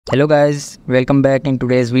Hello guys, welcome back. In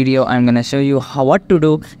today's video I'm gonna show you what to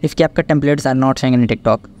do if CapCut templates are not showing in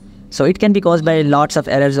TikTok. So it can be caused by lots of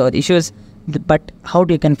errors or issues, but how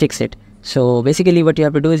you can fix it? So basically what you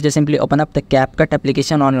have to do is just simply open up the CapCut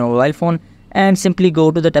application on your mobile phone and simply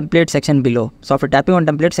go to the template section below. So after tapping on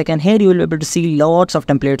template section, here you will be able to see lots of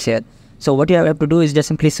templates here. So what you have to do is just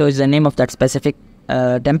simply search the name of that specific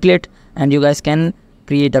template, and you guys can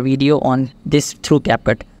create a video on this through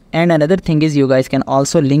CapCut. And another thing is you guys can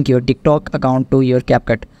also link your TikTok account to your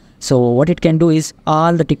CapCut. So what it can do is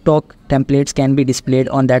all the TikTok templates can be displayed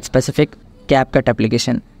on that specific CapCut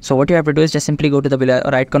application. So what you have to do is just simply go to the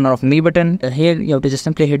right corner of me button. Here you have to just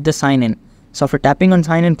simply hit the sign in. So after tapping on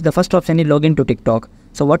sign in, the first option is login to TikTok.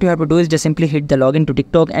 So what you have to do is just simply hit the login to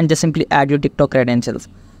TikTok and just simply add your TikTok credentials.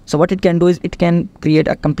 So what it can do is it can create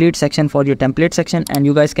a complete section for your template section, and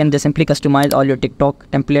you guys can just simply customize all your TikTok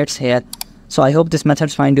templates here. So I hope this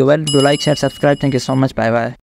method finds you well. Do like, share, subscribe. Thank you so much. Bye bye.